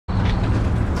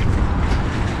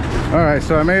Alright,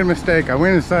 so I made a mistake. I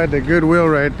went inside the Goodwill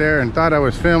right there and thought I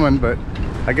was filming, but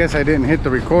I guess I didn't hit the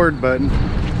record button.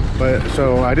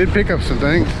 So I did pick up some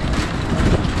things.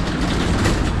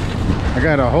 I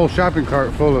got a whole shopping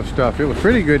cart full of stuff. It was a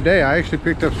pretty good day. I actually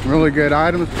picked up some really good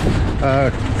items.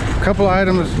 A couple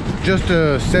items just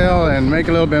to sell and make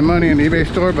a little bit of money in the eBay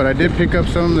store, but I did pick up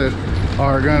some that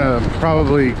are gonna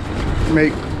probably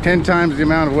make 10 times the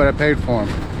amount of what I paid for them.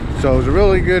 So it was a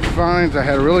really good finds. I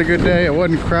had a really good day. It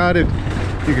wasn't crowded.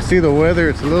 You can see the weather.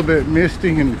 It's a little bit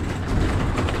misty, and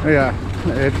yeah,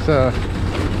 it's a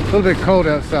little bit cold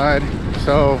outside.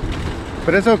 So,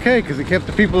 but it's okay because it kept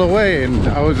the people away, and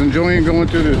I was enjoying going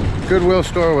to the Goodwill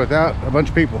store without a bunch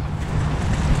of people.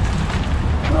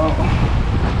 So,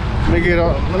 let me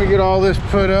get all this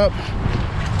put up.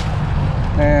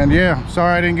 And yeah,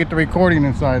 sorry I didn't get the recording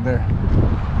inside there.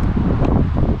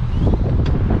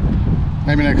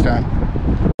 Maybe next time.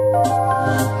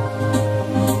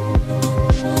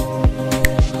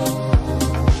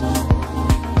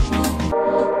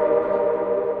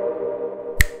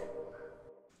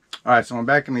 Alright, so I'm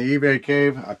back in the eBay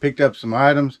cave. I picked up some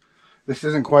items. This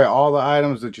isn't quite all the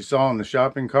items that you saw in the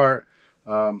shopping cart.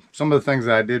 Some of the things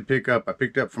that I did pick up, I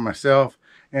picked up for myself.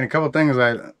 And a couple of things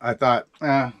I thought,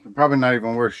 they're probably not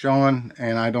even worth showing,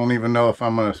 and I don't even know if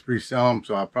I'm going to resell them,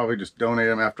 so I'll probably just donate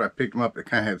them after I picked them up. It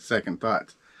kind of had second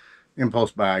thoughts.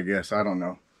 Impulse buy, I guess. I don't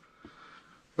know.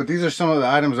 But these are some of the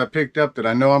items I picked up that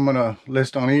I know I'm going to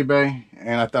list on eBay,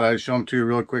 and I thought I'd show them to you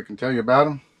real quick and tell you about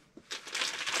them.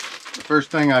 The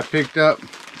first thing I picked up,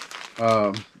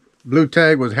 blue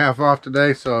tag was half off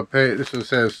today, so I paid, this one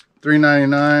says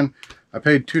 $3.99. I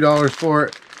paid $2 for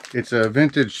it. It's a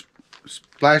vintage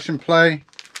Splash and Play,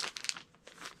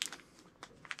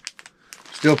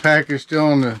 still packaged,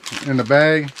 still in the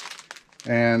bag,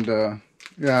 and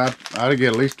yeah, I'd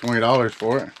get at least $20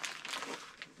 for it.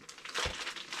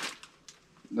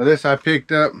 Now this I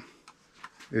picked up.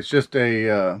 It's just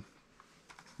a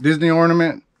Disney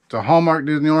ornament. It's a Hallmark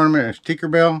Disney ornament. It's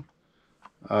Tinkerbell.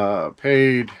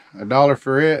 Paid $1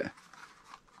 for it,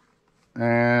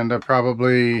 and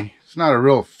it's not a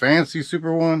real fancy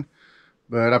super one,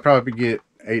 but I probably get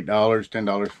 $8,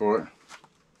 $10 for it.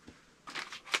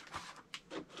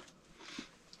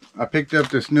 I picked up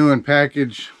this new in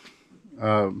package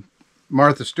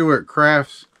Martha Stewart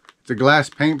Crafts. It's a glass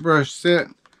paintbrush set,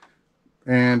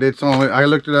 and it's only, I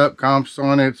looked it up, comps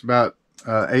on it, it's about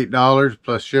 $8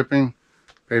 plus shipping.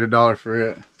 Paid $1 for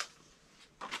it.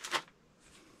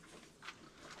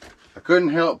 I couldn't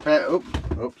help I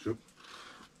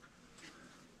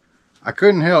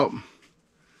couldn't help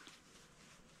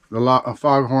a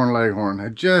foghorn leghorn. I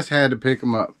just had to pick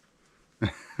him up.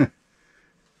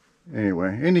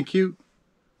 Anyway, isn't he cute?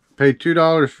 Paid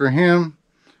 $2 for him.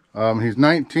 He's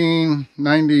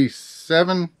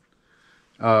 1997.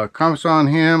 Comps on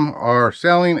him are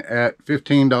selling at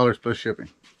 $15 plus shipping.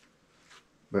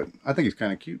 But I think he's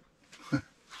kind of cute.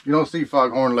 You don't see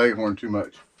foghorn leghorn too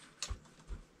much.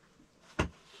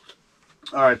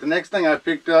 Alright, the next thing I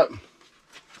picked up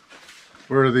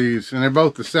were these, and they're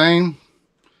both the same.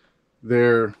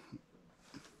 They're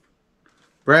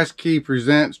Brass Key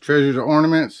Presents Treasures or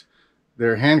Ornaments.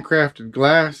 They're handcrafted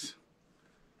glass,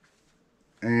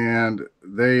 and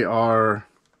they are,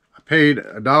 I paid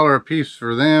 $1 a piece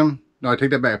for them. No, I take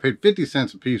that back. I paid 50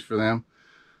 cents a piece for them.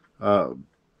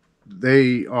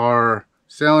 They are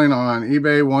selling on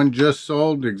eBay. One just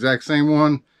sold, the exact same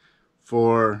one,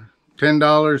 for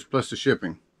 $10 plus the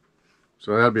shipping.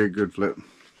 So that'll be a good flip.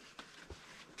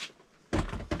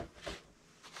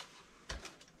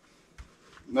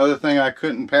 Another thing I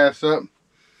couldn't pass up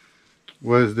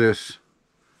was this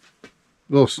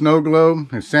little snow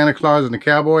globe. It's Santa Claus in a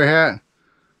cowboy hat.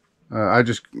 I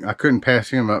couldn't pass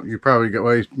him up. You probably get,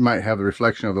 well, he might have the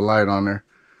reflection of the light on there,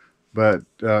 but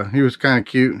he was kind of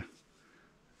cute.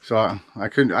 So I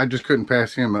just couldn't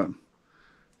pass him up.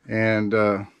 And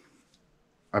I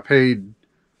paid,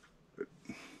 I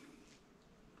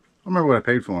don't remember what I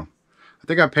paid for him. I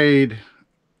think I paid,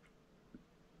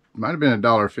 might have been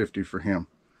 $1.50 for him.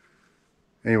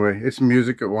 Anyway, it's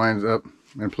music. It winds up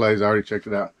and plays. I already checked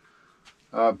it out.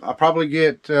 I'll probably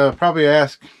get, probably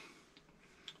ask,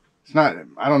 it's not,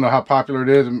 I don't know how popular it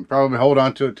is, and probably hold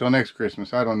on to it till next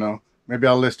Christmas. I don't know. Maybe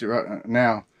I'll list it right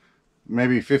now.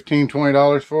 Maybe $15,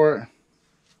 $20 for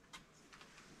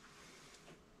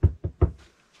it.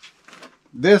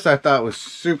 This I thought was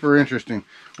super interesting.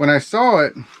 When I saw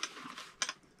it,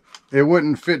 it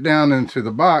wouldn't fit down into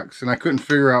the box, and I couldn't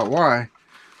figure out why.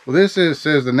 Well, this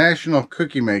says the National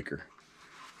Cookie Maker.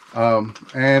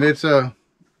 And it's a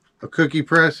cookie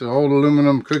press, an old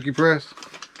aluminum cookie press.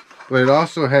 But it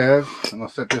also has, and I'll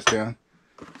set this down,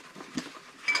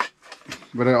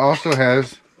 but it also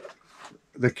has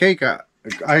the cake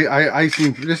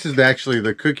icing. This is actually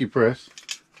the cookie press,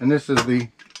 and this is the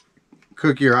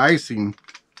cookie or icing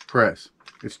press.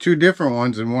 It's two different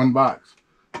ones in one box.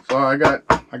 So I got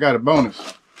a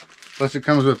bonus. Plus it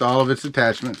comes with all of its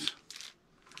attachments.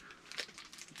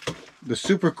 The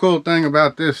super cool thing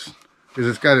about this is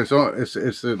it's got its own, it's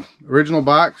the original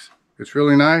box. It's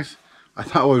really nice. I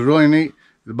thought what was really neat,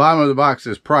 the bottom of the box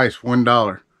says price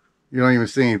 $1. You don't even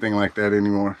see anything like that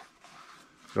anymore.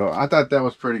 So I thought that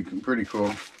was pretty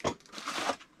cool.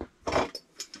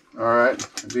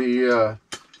 Alright, you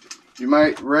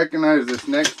might recognize this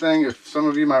next thing, if some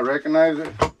of you might recognize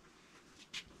it.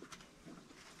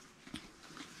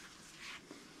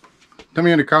 Tell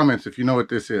me in the comments if you know what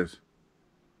this is.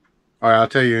 Alright, I'll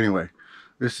tell you anyway.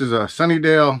 This is a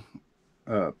Sunnydale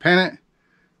pennant.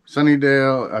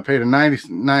 Sunnydale, I paid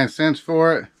 99 cents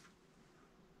for it.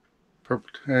 Purple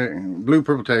tag, blue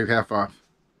purple tag, half off.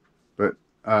 But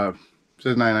it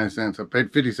says 99 cents. I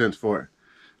paid 50 cents for it.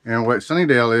 And what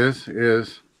Sunnydale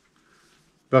is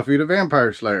Buffy the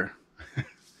Vampire Slayer.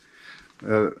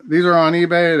 These are on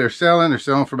eBay. They're selling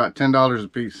for about $10 a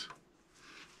piece.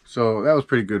 So that was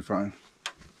pretty good fun.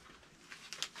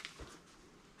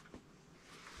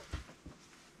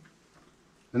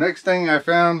 The next thing I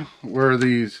found were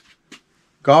these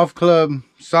golf club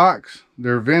socks.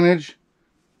 They're vintage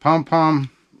pom-pom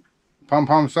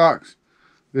socks.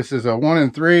 This is a 1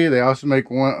 and 3. They also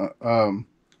make 1,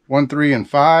 3, and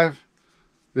 5.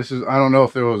 This is, I don't know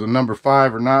if there was a number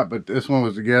 5 or not, but this one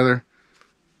was together.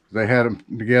 They had them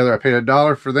together. I paid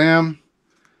 $1 for them.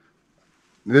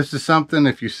 This is something,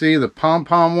 if you see the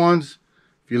pom-pom ones,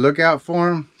 if you look out for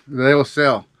them, they will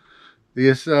sell.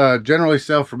 These generally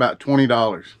sell for about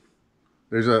 $20.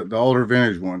 There's the older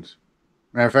vintage ones.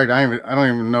 Matter of fact, I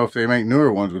don't even know if they make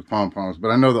newer ones with pom-poms, but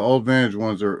I know the old vintage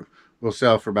ones will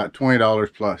sell for about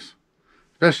 $20 plus.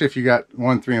 Especially if you got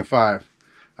 1, 3, and 5.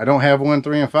 I don't have 1,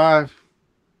 3, and 5.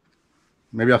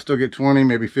 Maybe I'll still get 20,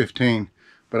 maybe 15.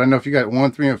 But I know if you got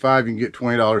 1, 3, and 5, you can get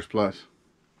 $20 plus.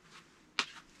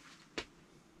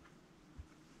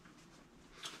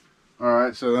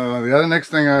 Alright, so the other next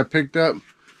thing I picked up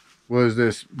was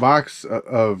this box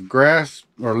of grass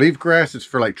or leaf grass. It's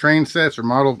for like train sets or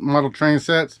model train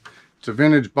sets. It's a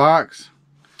vintage box.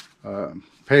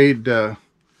 Paid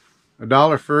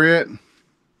 $1 for it.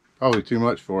 Probably too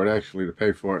much for it actually to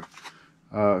pay for it.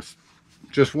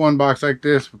 Just one box like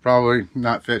this would probably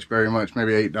not fetch very much,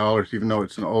 maybe $8, even though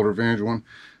it's an older vintage one.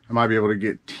 I might be able to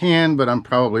get 10, but I'm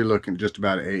probably looking just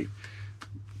about 8.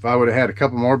 If I would have had a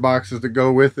couple more boxes to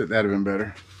go with it, that'd have been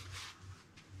better.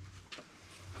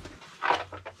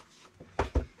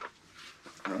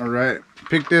 Alright,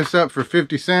 picked this up for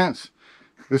 50 cents.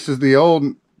 This is the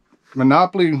old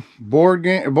Monopoly board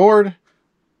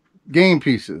game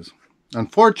pieces.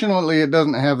 Unfortunately, it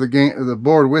doesn't have the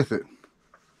board with it.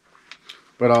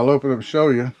 But I'll open it and show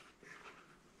you.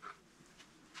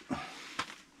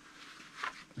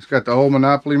 It's got the old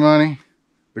Monopoly money,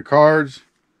 the cards,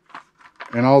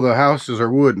 and all the houses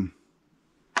are wooden.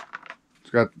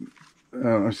 It's got,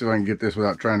 let's see if I can get this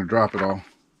without trying to drop it all.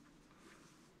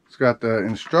 It's got the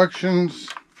instructions,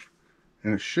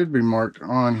 and it should be marked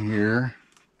on here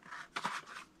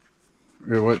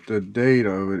what the date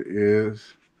of it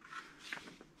is.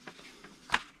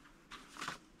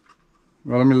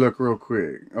 Well, let me look real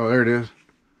quick. Oh, there it is.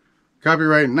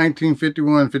 Copyright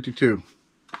 1951-52.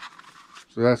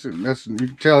 So that's it. You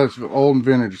can tell it's old and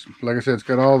vintage. Like I said, it's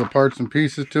got all the parts and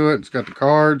pieces to it. It's got the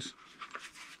cards.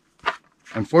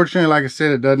 Unfortunately, like I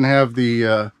said, it doesn't have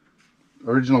the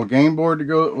original game board to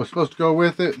go. It was supposed to go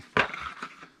with it.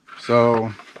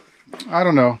 So I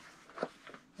don't know.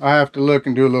 I have to look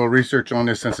and do a little research on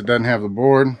this since it doesn't have the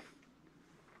board.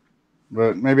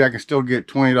 But maybe I can still get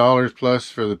 $20 plus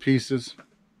for the pieces.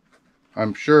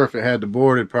 I'm sure if it had the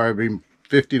board, it'd probably be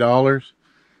 $50.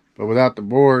 But without the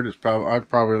board, I'd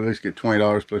probably at least get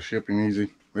 $20 plus shipping easy.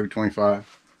 Maybe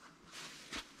 25.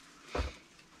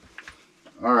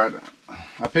 Alright,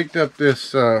 I picked up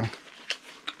this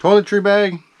toiletry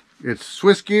bag. It's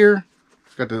Swiss gear.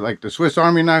 It's got the Swiss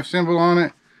Army knife symbol on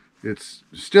it. It's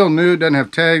still new. It doesn't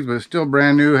have tags, but it's still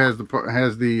brand new. It has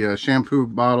the shampoo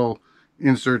bottle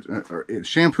insert,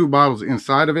 shampoo bottles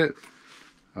inside of it.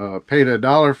 Paid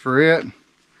 $1 for it.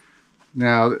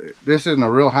 Now this isn't a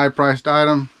real high priced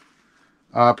item.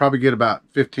 I'll probably get about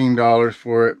 $15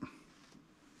 for it.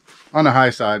 On the high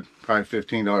side, probably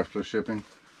 $15 plus shipping.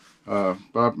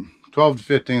 But 12 to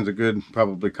 15 is a good,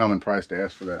 probably common price to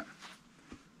ask for that.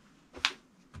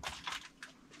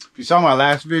 If you saw my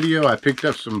last video, I picked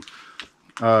up some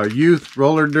youth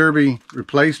roller derby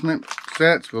replacement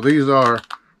sets. Well, these are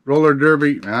roller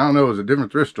derby, and I don't know, it was a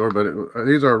different thrift store, but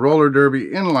these are roller derby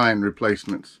inline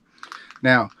replacements.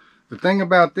 Now, the thing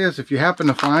about this, if you happen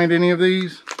to find any of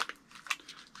these,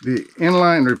 the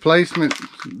inline replacement,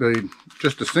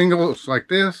 just the singles like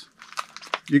this,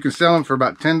 you can sell them for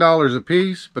about $10 a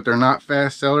piece, but they're not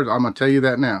fast sellers. I'm going to tell you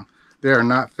that now. They are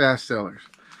not fast sellers.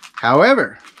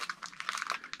 However,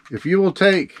 if you will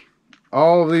take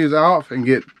all of these off and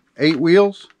get 8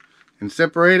 wheels and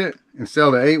separate it and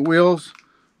sell the 8 wheels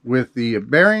with the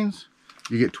bearings,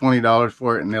 you get $20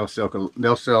 for it, and they'll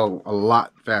sell a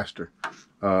lot faster.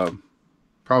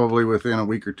 Probably within a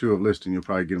week or two of listing, you'll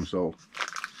probably get them sold.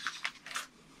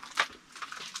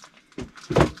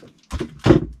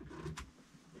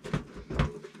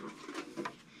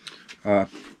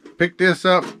 Pick this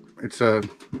up. It's a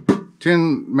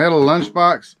tin metal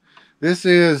lunchbox. This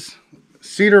is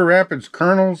Cedar Rapids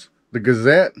Kernels, the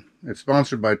Gazette. It's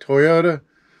sponsored by Toyota.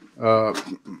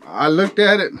 I looked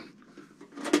at it,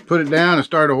 put it down and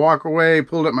started to walk away,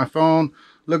 pulled up my phone,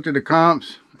 looked at the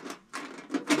comps,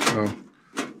 so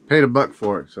paid $1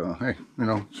 for it. So hey, you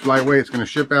know, it's lightweight, it's going to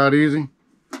ship out easy.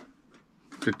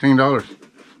 $15.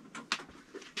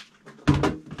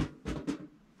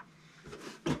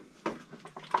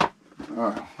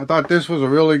 I thought this was a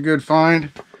really good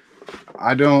find.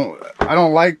 I don't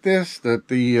like this, that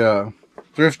the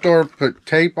thrift store put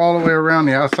tape all the way around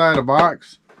the outside of the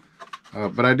box,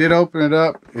 but I did open it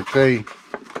up. It's a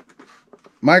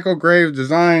Michael Graves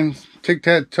Designs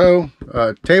tic-tac-toe,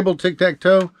 table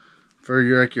tic-tac-toe for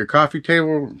your, like your coffee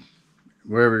table,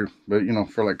 wherever, but you know,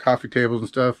 for like coffee tables and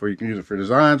stuff, where you can use it for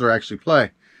designs or actually play.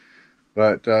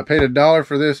 But paid $1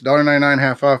 for this, $1.99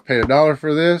 half off, paid $1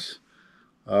 for this.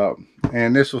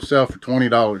 And this will sell for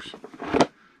 $20.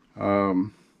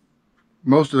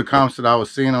 Most of the comps that I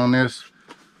was seeing on this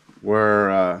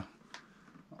were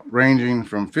ranging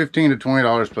from $15 to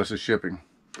 $20 plus the shipping.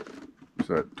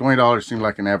 So $20 seemed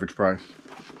like an average price.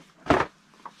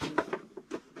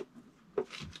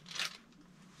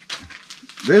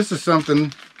 This is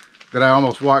something that I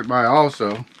almost walked by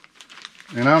also,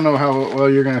 and I don't know how well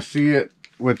you're going to see it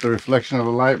with the reflection of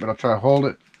the light, but I'll try to hold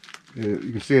it. You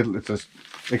can see it, it's a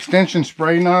extension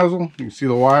spray nozzle. You can see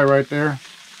the Y right there.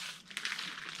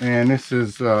 And this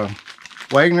is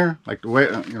Wagner, like the way,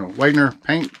 you know, Wagner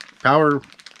paint power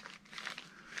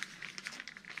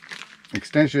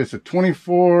extension. It's a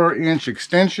 24-inch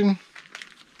extension.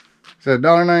 It's at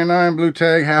 $1.99, blue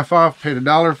tag, half off, paid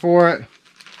 $1 for it.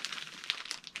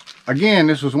 Again,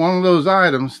 this was one of those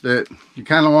items that you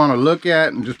kind of want to look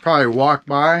at and just probably walk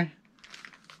by.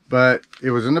 But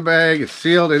it was in the bag, it's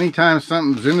sealed. Anytime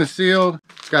something's in the sealed,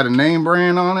 it's got a name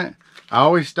brand on it, I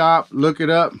always stop, look it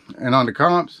up, and on the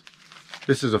comps,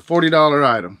 this is a $40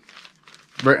 item.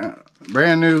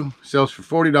 Brand new, sells for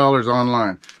 $40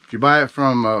 online. If you buy it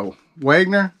from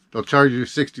Wagner, they'll charge you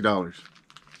 $60.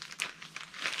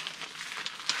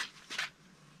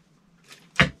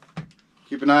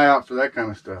 Keep an eye out for that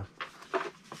kind of stuff.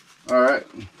 Alright,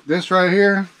 this right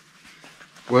here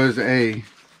is a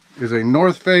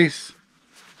North Face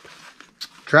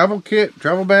travel kit,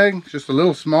 travel bag. It's just a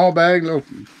little small bag, little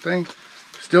thing.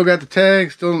 Still got the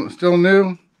tag, still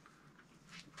new.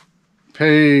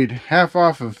 Paid half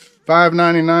off of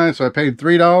 $5.99, so I paid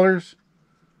 $3.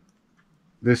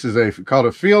 This is called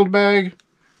a field bag.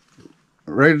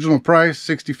 Original price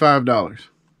 $65.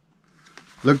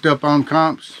 Looked up on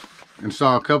comps and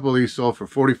saw a couple of these sold for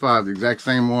 $45. The exact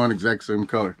same one, exact same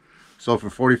color. Sold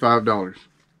for $45.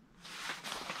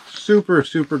 Super,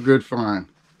 super good find.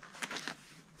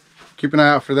 Keep an eye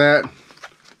out for that,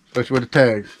 especially with the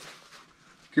tags.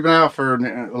 Keep an eye out for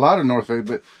a lot of North Face,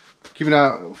 but keep an eye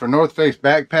out for North Face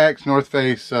backpacks, North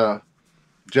Face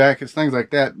jackets, things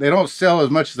like that. They don't sell as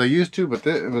much as they used to, but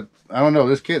I don't know,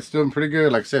 this kit's doing pretty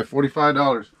good. Like I said,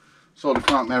 $45. Sold a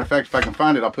comp. Matter of fact, if I can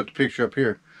find it, I'll put the picture up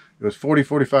here. It was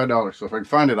 $45. So if I can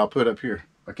find it, I'll put it up here.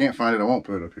 If I can't find it, I won't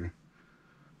put it up here.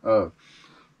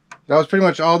 That was pretty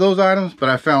much all those items, but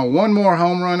I found one more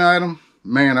home run item.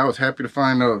 Man, I was happy to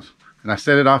find those. And I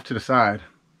set it off to the side.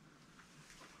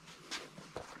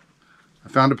 I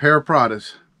found a pair of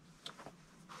Pradas.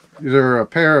 These are a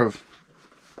pair of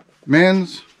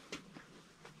men's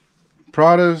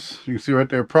Pradas. You can see right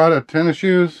there, Prada tennis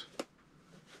shoes.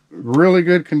 Really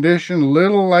good condition.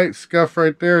 Little light scuff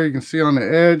right there. You can see on the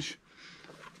edge.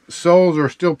 The soles are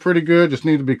still pretty good. Just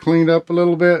need to be cleaned up a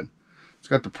little bit. It's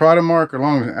got the Prada mark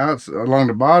along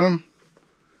the bottom.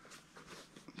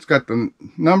 It's got the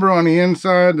number on the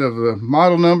inside of the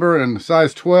model number and the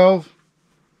size 12.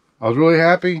 I was really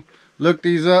happy. Looked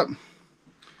these up.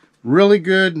 Really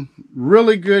good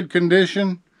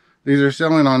condition. These are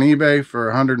selling on eBay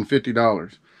for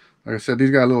 $150. Like I said,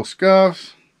 these got little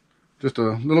scuffs. just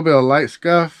a little bit of light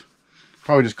scuff.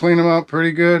 Probably just clean them up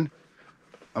pretty good.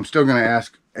 I'm still going to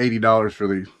ask $80 for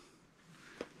these.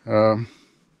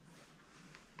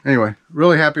 Anyway,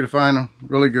 really happy to find them.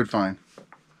 Really good find.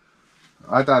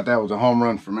 I thought that was a home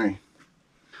run for me.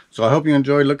 So I hope you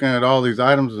enjoyed looking at all these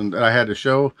items that I had to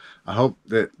show. I hope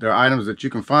that they're items that you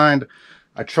can find.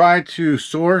 I try to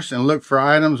source and look for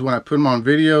items when I put them on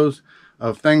videos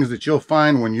of things that you'll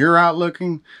find when you're out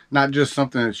looking. Not just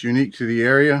something that's unique to the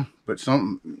area, but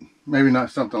maybe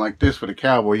not something like this with a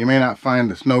cowboy. You may not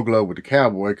find the snow globe with the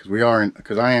cowboy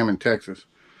because I am in Texas.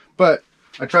 But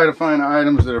I try to find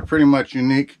items that are pretty much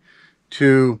unique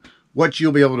to what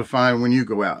you'll be able to find when you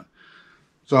go out.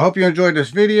 So I hope you enjoyed this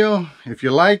video. If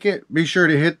you like it, be sure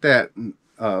to hit that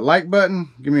like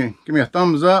button. Give me a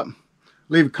thumbs up.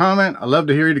 Leave a comment. I love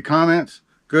to hear the comments,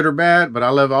 good or bad, but I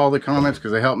love all the comments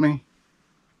because they help me.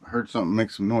 I heard something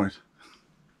make some noise.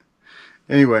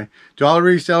 Anyway, to all the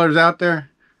resellers out there,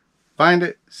 find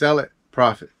it, sell it,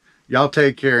 profit. Y'all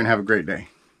take care and have a great day.